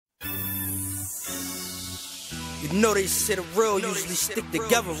You know they say the real usually stick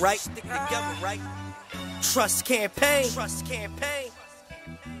together, right? Trust campaign.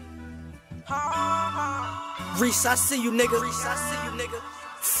 Reese, I see you, nigga.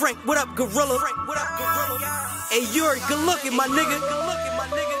 Frank, what up, Gorilla? Hey, you're good looking, my nigga.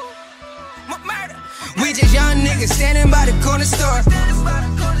 We just young niggas standing by the corner store.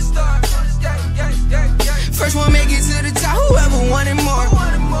 First one make it to the top, whoever wanted more.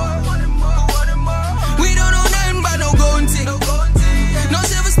 We don't know nothing about no golden ticket. No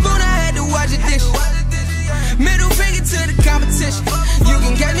silver spoon, I had to wash the dish. Middle finger to the competition. You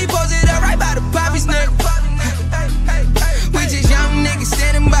can catch me posted up right by the poppies, nigga. We just young niggas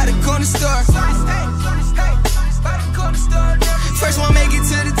standing by the corner store. First one make it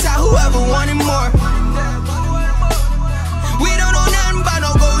to the top, whoever wanted more. We don't know nothing about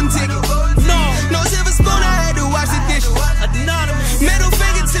no golden ticket. No silver spoon, I had to wash the dish. Anonymous. Middle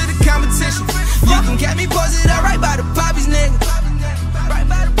finger to the competition. You can catch me posted up right by the poppies, nigga.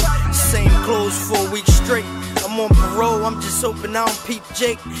 Same clothes for a week straight. I'm on parole, I'm just hoping I don't peep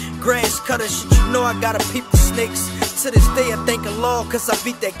Jake. Grass cutter, shit, you know I gotta peep the snakes. To this day I thank Allah cause I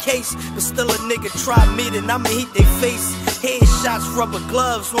beat that case. But still a nigga try me, then I'ma heat their face. Headshots, rubber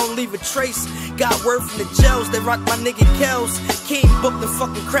gloves, won't leave a trace. Got word from the jails, they rock my nigga Kells. King booked the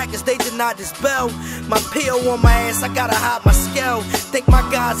fucking crackers, they denied this bell. My PO on my ass, I gotta hide my scale. Think my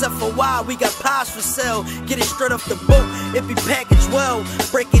guys up for a while, we got pies for sale. Get it straight off the boat, it be packaged well.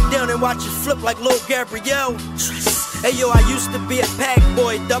 Break it down and watch it flip like Lil Gabrielle. Hey yo, I used to be a pack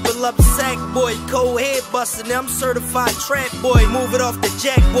boy, double up sack boy, cold head bustin', I'm certified trap boy. Move it off the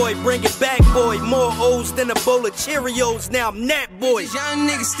jack boy, bring it back boy. More O's than a bowl of Cheerios, now I'm that boy. Young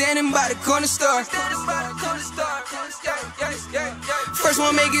niggas standing by the corner store. First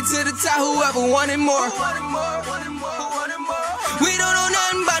one make it to the top, whoever wanted more. We don't know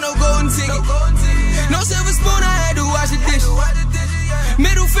nothing about no golden ticket. No silver spoon, I had to wash the dish.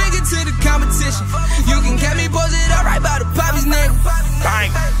 Middle finger to the competition. You can catch me posted up right by the poppies, nigga.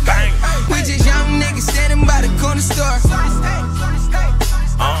 Bang, bang. We just young niggas standing by the corner store.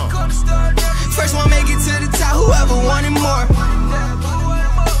 First one make it to the top, whoever wanted more.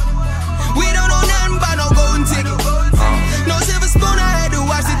 We don't know nothing about no golden ticket. No silver spoon, I had to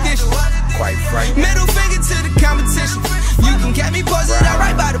wash the dish. Quite right. Middle finger to the competition. You can catch me posted up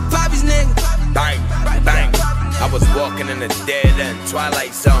right by the poppies, nigga. Bang, bang. I was walking in the dead end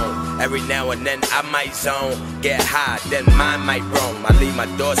twilight zone. Every now and then I might zone, get high, then mine might roam. I leave my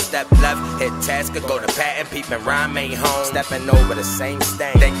doorstep left, hit task, go to patent, peeping rhyme ain't home. Stepping over the same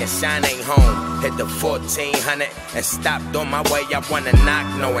stain, thinking shine ain't home. Hit the 1400 and stopped on my way. I wanna knock,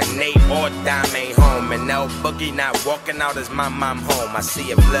 knowing Nate or Dime ain't home. And no Boogie not walking out as my mom home. I see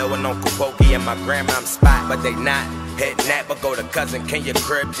if Lil and Uncle Pokey in my grandmom's spot, but they not. Hit that, but go to cousin, can you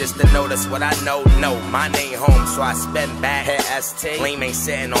crib just to notice what I know? No, mine ain't home, so I spend back. Hit ST, Lean ain't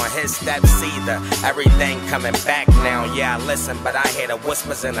sitting on his steps either. Everything coming back now, yeah, I listen, but I hear the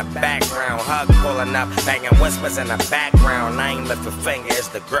whispers in the background. Hug pulling up, banging whispers in the background. I ain't lift a finger, it's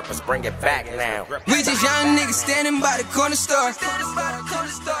the grippers, bring it back now. We just young niggas standing by the corner store.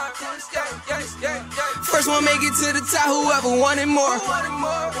 First one make it to the top, whoever wanted more.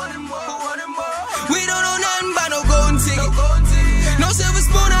 We don't know nothing about no golden ticket. No silver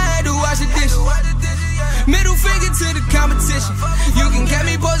spoon, I had to wash the dish. Middle finger to the competition. You can catch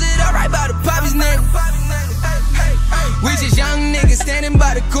me posted up right by the poppies, nigga. We just young niggas standing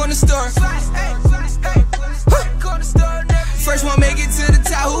by the corner store. First one make it